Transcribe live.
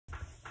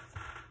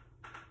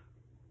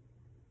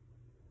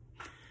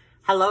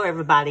Hello,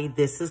 everybody.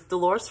 This is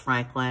Delores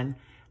Franklin,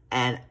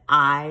 and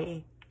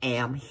I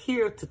am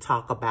here to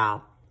talk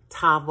about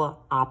TAVA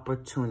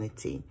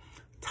Opportunity.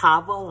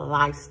 TAVA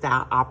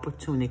Lifestyle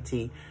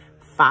Opportunity,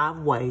 5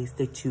 ways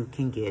that you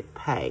can get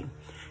paid.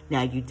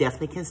 Now, you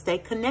definitely can stay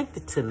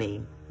connected to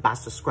me by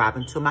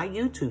subscribing to my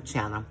YouTube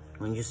channel.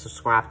 When you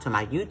subscribe to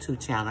my YouTube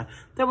channel,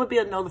 there will be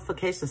a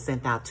notification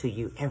sent out to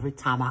you every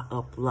time I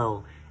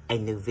upload a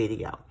new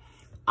video.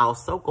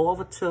 Also, go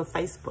over to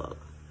Facebook.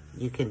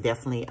 You can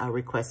definitely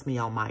request me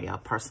on my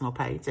personal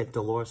page at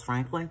Delores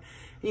Franklin.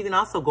 You can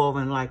also go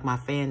over and like my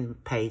fan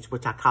page,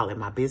 which I call it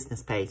my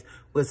business page,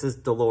 which is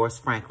Delores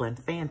Franklin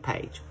fan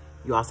page.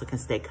 You also can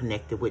stay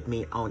connected with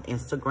me on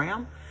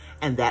Instagram,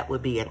 and that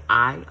would be at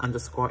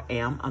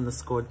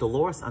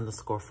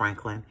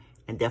I_am_Delores_Franklin.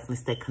 And definitely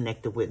stay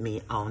connected with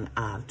me on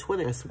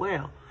Twitter as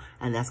well.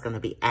 And that's going to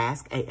be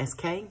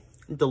AskAsk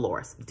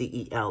Delores,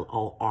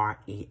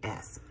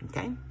 DELORES,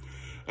 okay?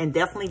 And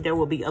definitely there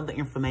will be other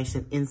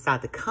information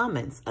inside the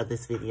comments of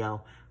this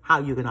video, how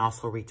you can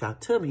also reach out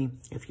to me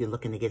if you're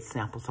looking to get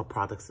samples of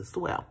products as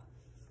well.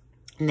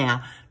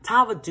 Now,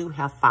 TAVA do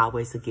have 5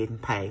 ways of getting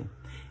paid.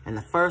 And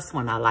the first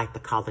one, I like to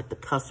call it the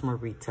customer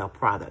retail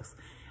products.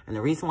 And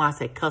the reason why I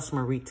say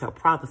customer retail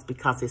products,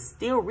 because it's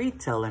still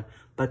retailing,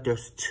 but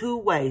there's 2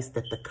 ways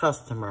that the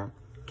customer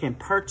can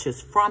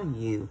purchase from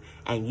you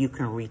and you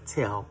can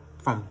retail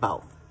from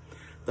both.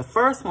 The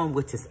first one,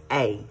 which is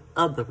A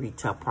of the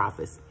retail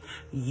profits,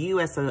 you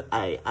as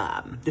a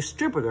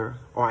distributor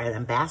or an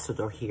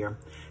ambassador here,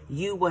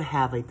 you will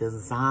have a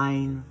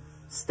design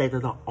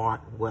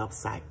state-of-the-art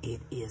website.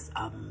 It is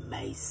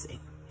amazing.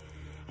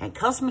 And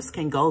customers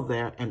can go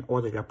there and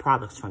order their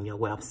products from your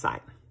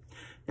website.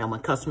 Now,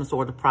 when customers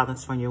order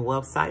products from your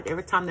website,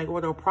 every time they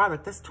order a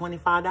product, that's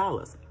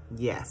 $25.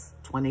 Yes,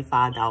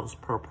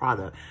 $25 per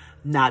product,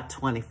 not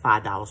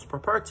 $25 per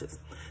purchase.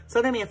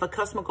 So that means if a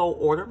customer go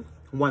order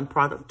 1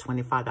 product,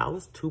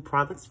 $25, 2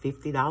 products,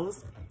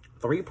 $50,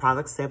 3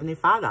 products,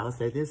 $75,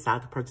 they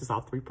decide to purchase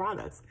all 3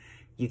 products,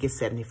 you get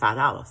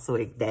 $75. So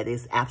that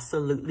is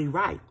absolutely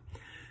right.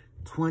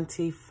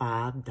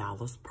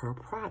 $25 per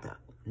product,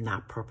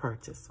 not per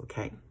purchase,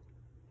 okay?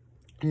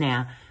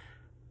 Now,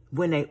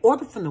 when they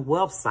order from the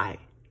website,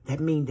 that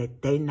means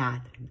that they're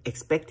not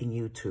expecting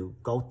you to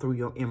go through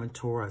your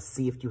inventory or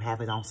see if you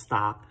have it on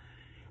stock.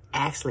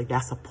 Actually,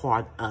 that's a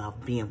part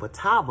of being with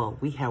TAVA.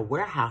 We have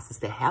warehouses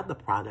that have the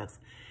products.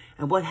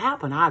 And what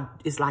happened,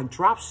 it's like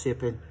drop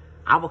shipping.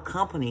 Our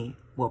company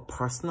will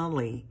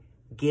personally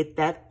get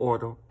that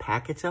order,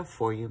 package up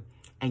for you,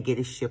 and get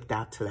it shipped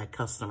out to that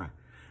customer.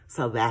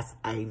 So that's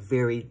a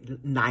very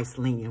nice,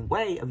 lenient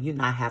way of you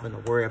not having to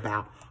worry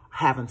about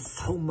having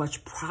so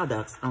much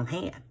products on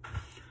hand.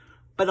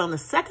 But on the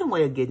second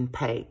way of getting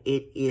paid,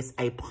 it is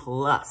a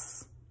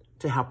plus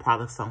to have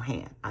products on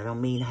hand. I don't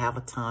mean to have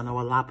a ton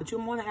or a lot, but you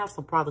want to have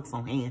some products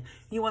on hand.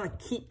 You want to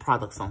keep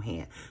products on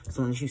hand. As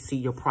soon as you see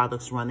your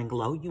products running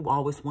low, you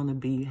always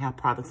want to have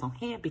products on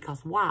hand,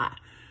 because why?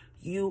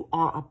 You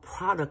are a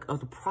product of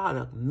the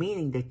product,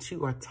 meaning that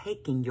you are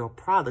taking your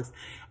products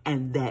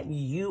and that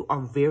you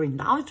are very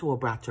knowledgeable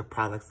about your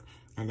products.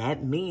 And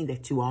that means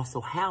that you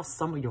also have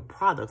some of your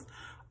products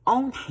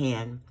on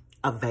hand,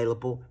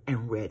 available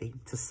and ready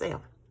to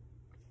sell.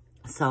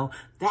 So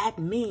that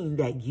means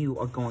that you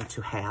are going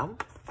to have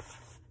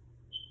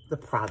the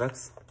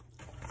products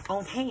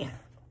on hand.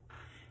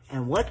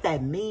 And what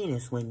that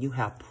means is when you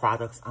have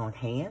products on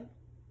hand,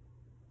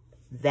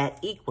 that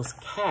equals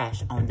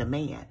cash on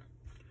demand,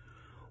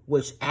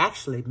 which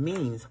actually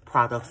means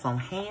products on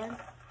hand,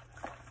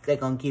 they're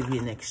going to give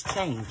you an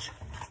exchange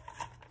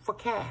for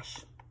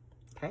cash,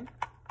 okay?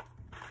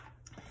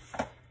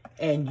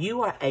 And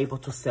you are able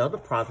to sell the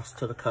products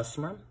to the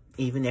customer.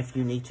 Even if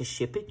you need to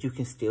ship it, you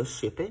can still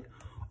ship it.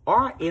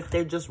 Or if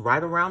they're just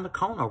right around the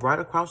corner, right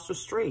across the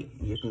street,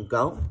 you can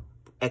go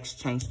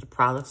exchange the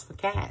products for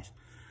cash.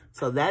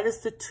 So that is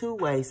the 2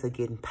 ways of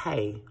getting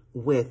paid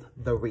with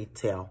the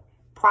retail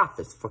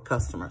profits for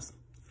customers.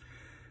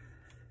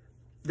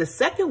 The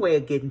second way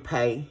of getting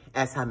paid,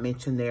 as I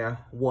mentioned there,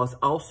 was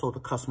also the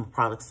customer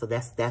products. So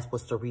that's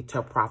what's the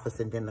retail profits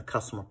and then the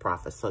customer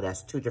profits. So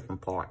that's 2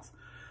 different parts.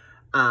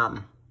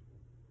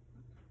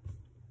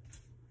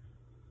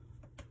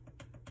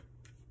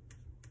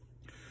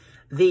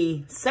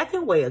 The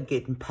second way of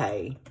getting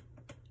paid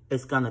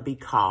is going to be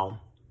called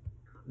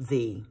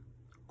the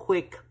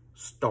Quick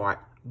Start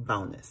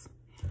Bonus.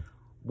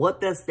 What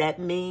does that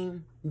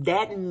mean?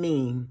 That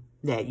means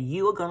that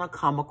you are going to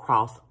come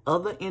across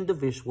other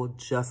individuals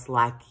just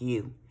like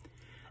you,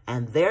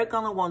 and they're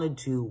going to want to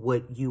do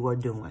what you are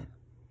doing.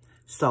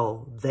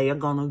 So you are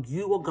going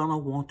to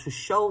want to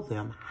show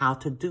them how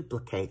to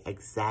duplicate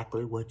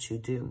exactly what you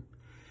do.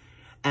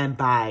 And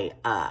by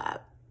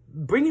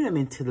bringing them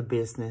into the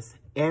business,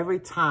 every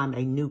time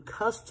a new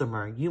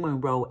customer, you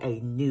enroll a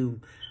new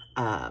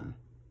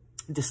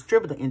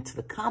distributor into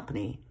the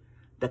company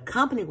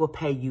will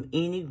pay you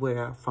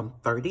anywhere from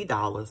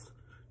 $30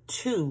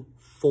 to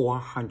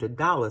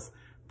 $400,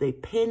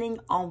 depending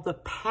on the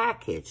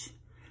package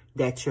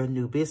that your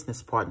new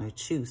business partner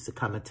chooses to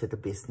come into the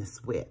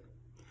business with.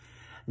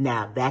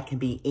 Now, that can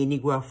be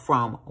anywhere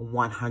from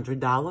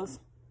 $100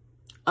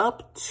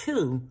 up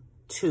to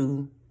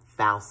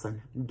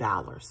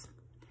 $2,000.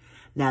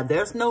 Now,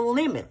 there's no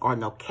limit or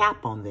no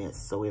cap on this.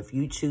 So if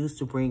you choose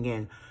to bring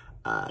in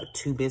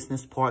 2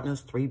 business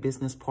partners, 3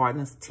 business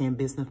partners, 10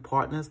 business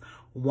partners,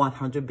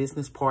 100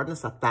 business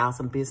partners,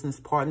 1,000 business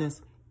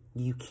partners,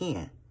 you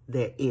can.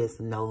 There is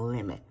no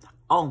limit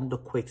on the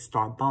Quick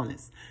Start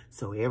bonus.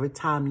 So every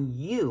time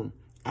you,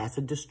 as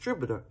a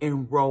distributor,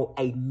 enroll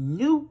a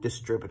new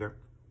distributor,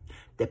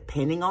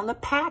 depending on the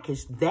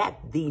package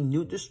that the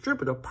new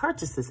distributor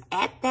purchases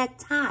at that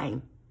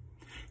time,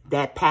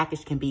 that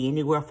package can be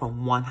anywhere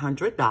from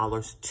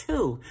 $100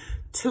 to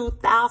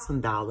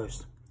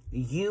 $2,000.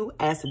 You,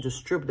 as a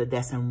distributor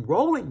that's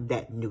enrolling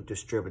that new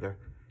distributor,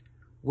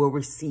 will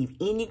receive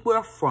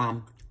anywhere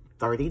from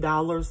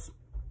 $30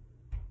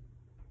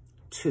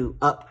 to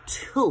up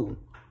to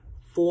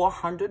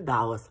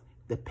 $400,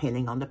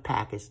 depending on the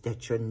package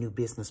that your new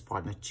business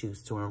partner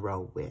chooses to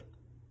enroll with.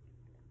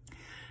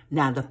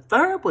 Now, the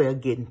third way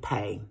of getting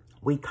paid,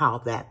 we call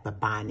that the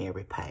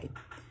binary pay.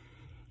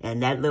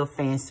 And that little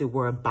fancy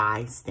word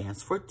bi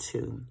stands for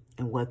 2.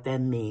 And what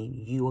that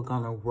means, you are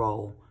going to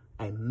enroll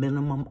a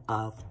minimum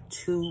of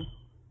 2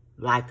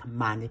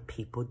 like-minded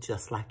people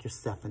just like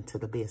yourself into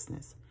the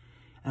business.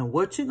 And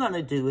what you're going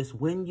to do is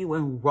when you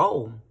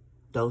enroll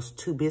those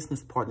 2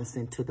 business partners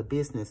into the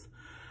business,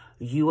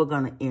 you are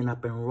going to end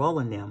up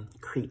enrolling them,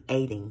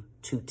 creating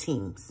 2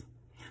 teams.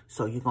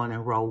 So you're going to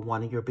enroll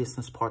one of your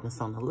business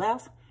partners on the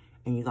left,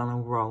 and you're going to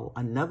enroll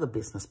another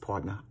business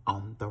partner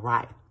on the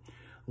right.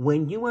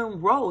 When you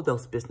enroll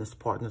those business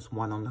partners,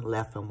 one on the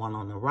left and one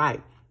on the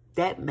right,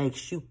 that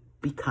makes you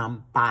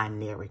become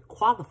binary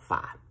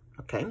qualified,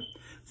 okay?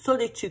 So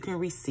that you can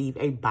receive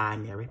a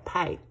binary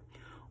pay.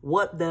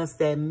 What does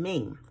that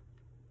mean?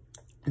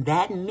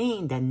 That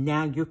means that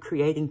now you're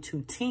creating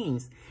 2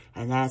 teams,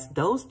 and as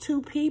those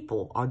 2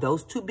 people or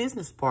those 2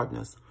 business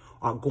partners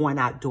are going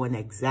out doing the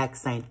exact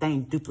same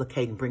thing,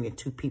 duplicating, bringing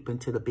 2 people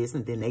into the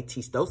business, then they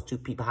teach those 2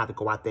 people how to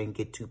go out there and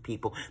get 2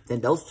 people.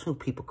 Then those 2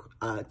 people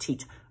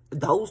teach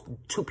those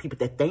 2 people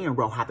that they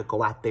enroll how to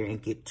go out there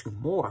and get 2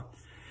 more.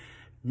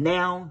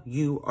 Now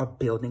you are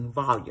building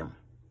volume,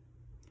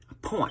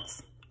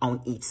 points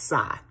on each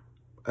side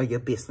of your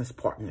business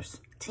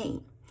partner's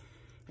team.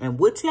 And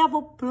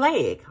whichever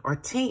leg or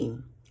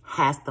team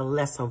has the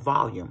lesser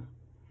volume,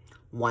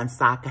 one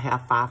side could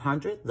have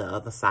 500, the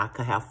other side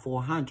could have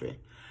 400.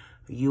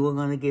 You are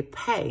going to get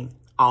paid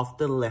off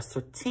the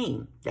lesser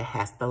team that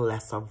has the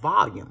lesser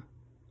volume.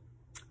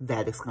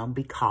 That is going to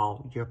be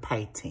called your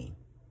pay team.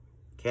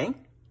 Okay?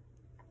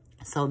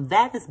 So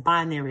that is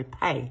binary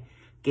pay,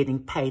 getting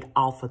paid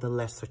off of the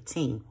lesser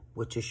team,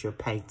 which is your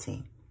pay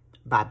team,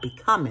 by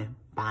becoming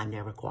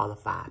binary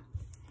qualified.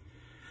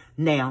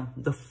 Now,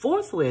 the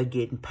fourth way of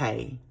getting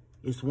paid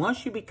is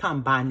once you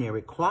become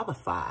binary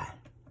qualified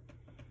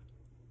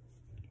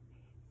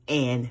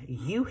and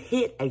you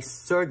hit a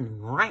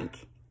certain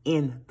rank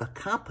in the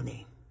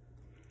company,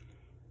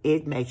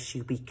 it makes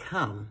you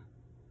become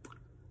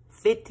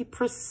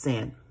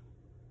 50%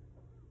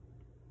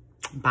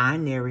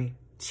 binary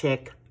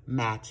check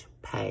match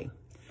pay.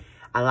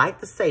 I like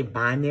to say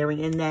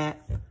binary in that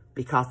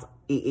because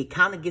it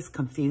kind of gets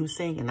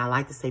confusing, and I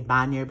like to say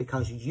binary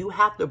because you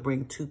have to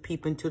bring 2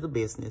 people into the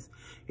business.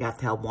 You have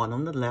to have one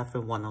on the left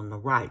and one on the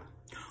right.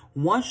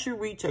 Once you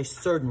reach a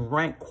certain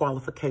rank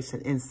qualification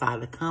inside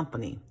the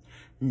company,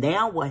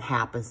 now what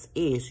happens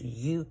is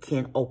you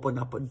can open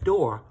up a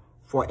door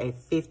for a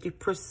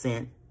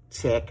 50%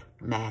 check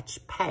match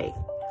pay.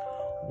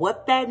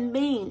 What that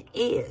means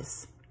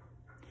is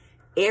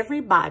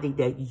everybody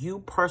that you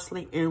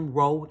personally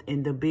enrolled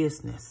in the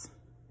business,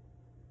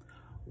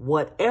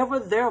 whatever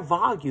their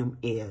volume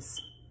is,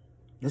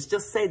 let's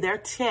just say their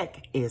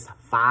check is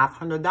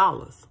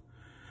 $500,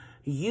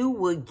 you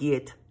would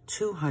get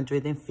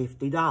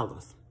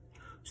 $250.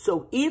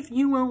 So if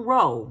you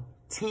enroll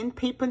 10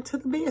 people into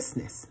the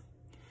business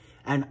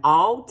and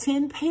all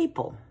 10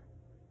 people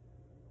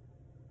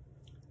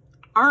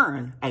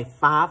earn a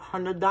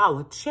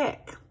 $500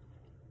 check,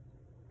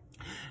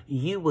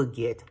 you will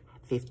get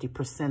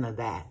 50% of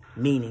that,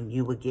 meaning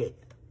you would get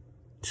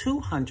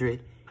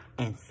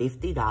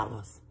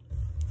 $250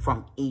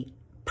 from each,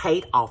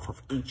 paid off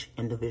of each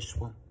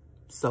individual.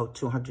 So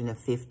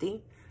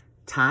 250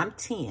 times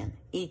 10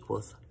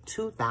 equals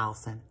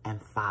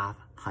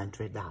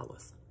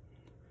 $2,500.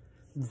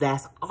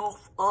 That's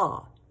off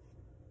of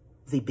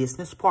the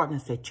business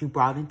partners that you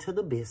brought into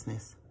the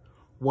business.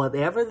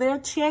 Whatever their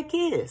check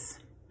is,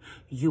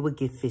 you would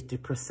get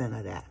 50%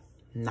 of that.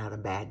 Not a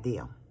bad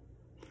deal.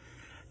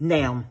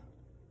 Now,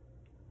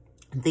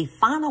 the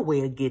final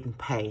way of getting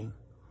paid,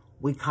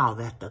 we call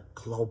that the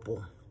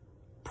global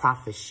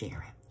profit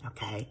sharing,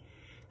 okay?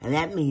 And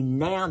that means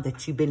now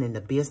that you've been in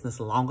the business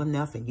long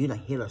enough and you done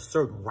hit a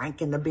certain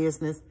rank in the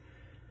business,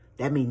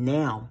 that means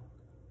now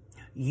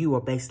you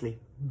are basically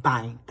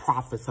buying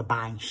profits or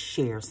buying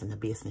shares in the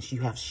business.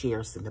 You have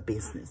shares in the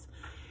business.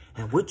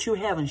 And what you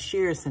have in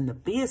shares in the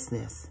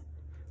business,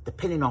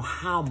 depending on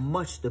how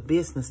much the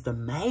business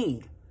done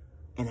made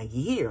in a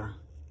year,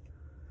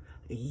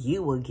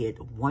 you will get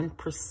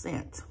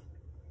 1%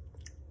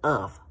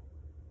 of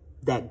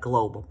that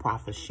global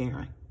profit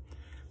sharing.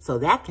 So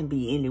that can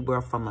be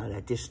anywhere from an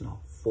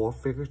additional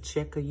 4-figure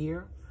check a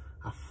year,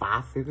 a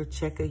 5-figure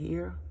check a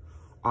year,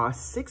 or a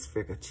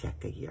 6-figure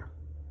check a year.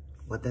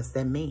 What does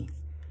that mean?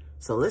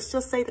 So let's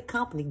just say the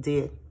company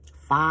did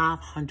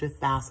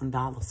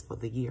 $500,000 for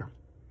the year.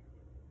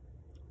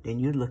 Then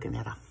you're looking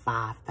at a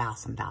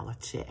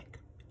 $5,000 check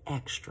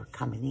extra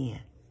coming in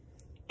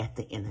at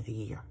the end of the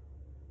year.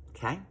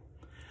 Okay?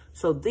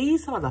 So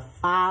these are the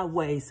 5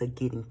 ways of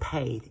getting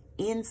paid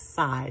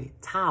inside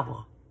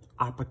TAVA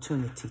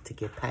Opportunity to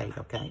get paid,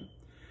 okay?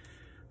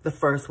 The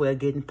first way of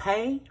getting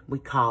paid, we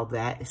call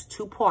that, it's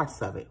 2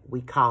 parts of it. We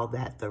call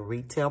that the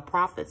retail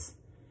profits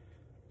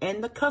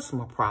and the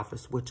customer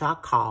profits, which I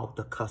call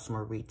the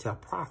customer retail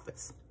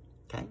profits,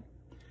 okay?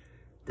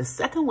 The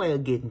second way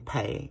of getting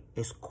paid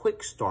is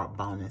quick start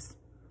bonus,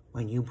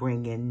 when you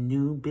bring in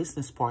new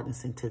business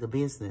partners into the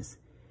business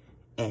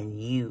and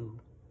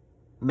you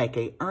make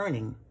a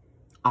earning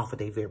off of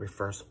their very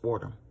first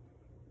order,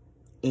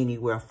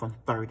 anywhere from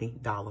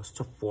 $30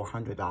 to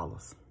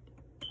 $400.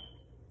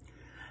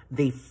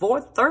 The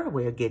third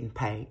way of getting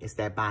paid is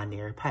that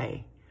binary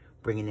pay,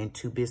 bringing in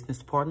 2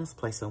 business partners,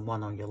 placing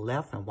one on your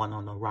left and one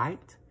on the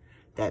right.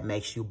 That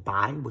makes you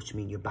buy, which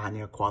means you're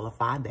binary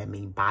qualified. That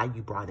means buy,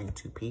 you brought in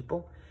 2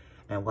 people.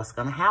 And what's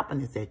going to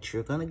happen is that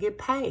you're going to get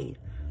paid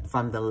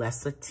from the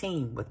lesser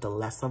team with the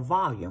lesser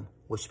volume,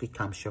 which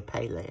becomes your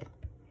pay lead.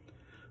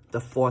 The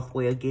fourth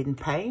way of getting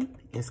paid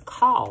is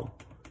called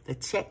the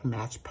check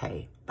match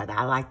pay, but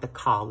I like to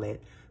call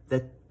it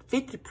the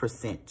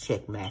 50%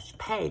 check match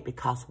pay,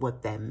 because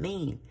what that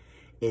means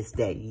is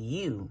that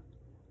you,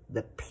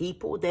 the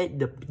people that,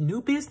 the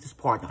new business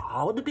partner,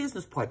 all the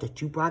business partners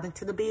that you brought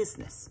into the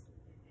business,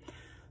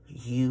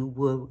 you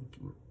will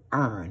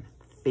earn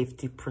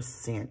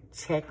 50%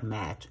 check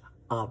match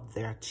of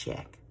their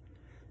check.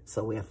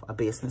 So if a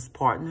business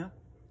partner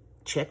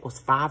check was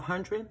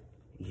 $500,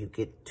 you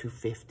get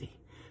 $250.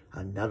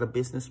 Another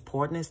business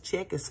partner's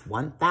check is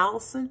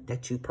 $1,000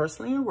 that you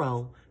personally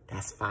enroll,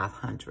 that's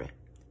 $500,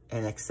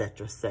 and et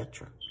cetera, et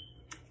cetera.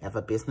 If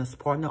a business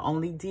partner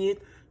only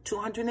did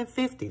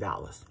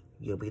 $250,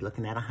 you'll be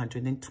looking at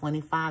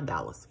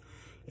 $125.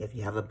 If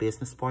you have a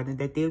business partner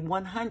that did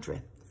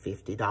 $100,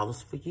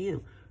 $50 for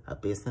you. A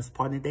business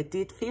partner that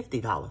did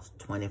 $50,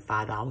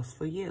 $25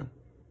 for you.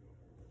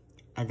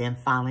 And then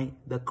finally,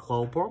 the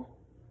global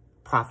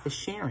profit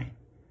sharing.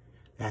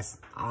 That's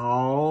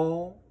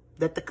all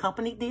that the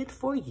company did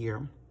for a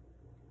year,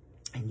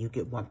 and you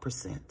get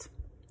 1%,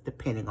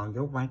 depending on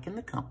your rank in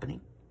the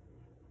company.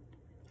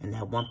 And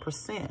that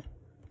 1%,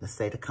 let's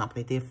say the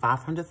company did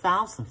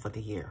 $500,000 for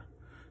the year,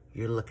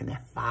 you're looking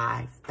at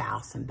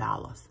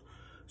 $5,000.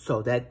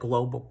 So that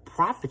global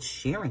profit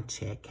sharing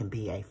check can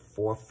be a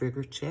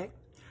 4-figure check,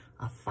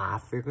 a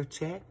 5-figure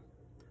check,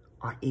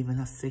 or even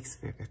a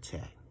 6-figure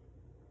check.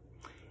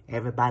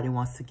 Everybody,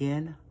 once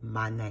again,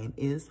 my name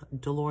is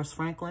Delores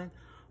Franklin.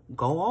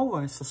 Go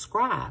over and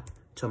subscribe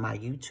to my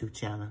YouTube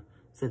channel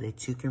so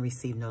that you can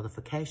receive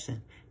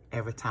notification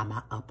every time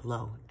I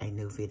upload a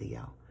new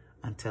video.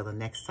 Until the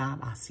next time,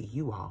 I'll see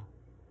you all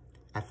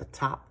at the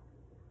top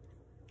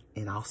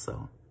and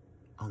also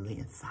on the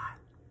inside.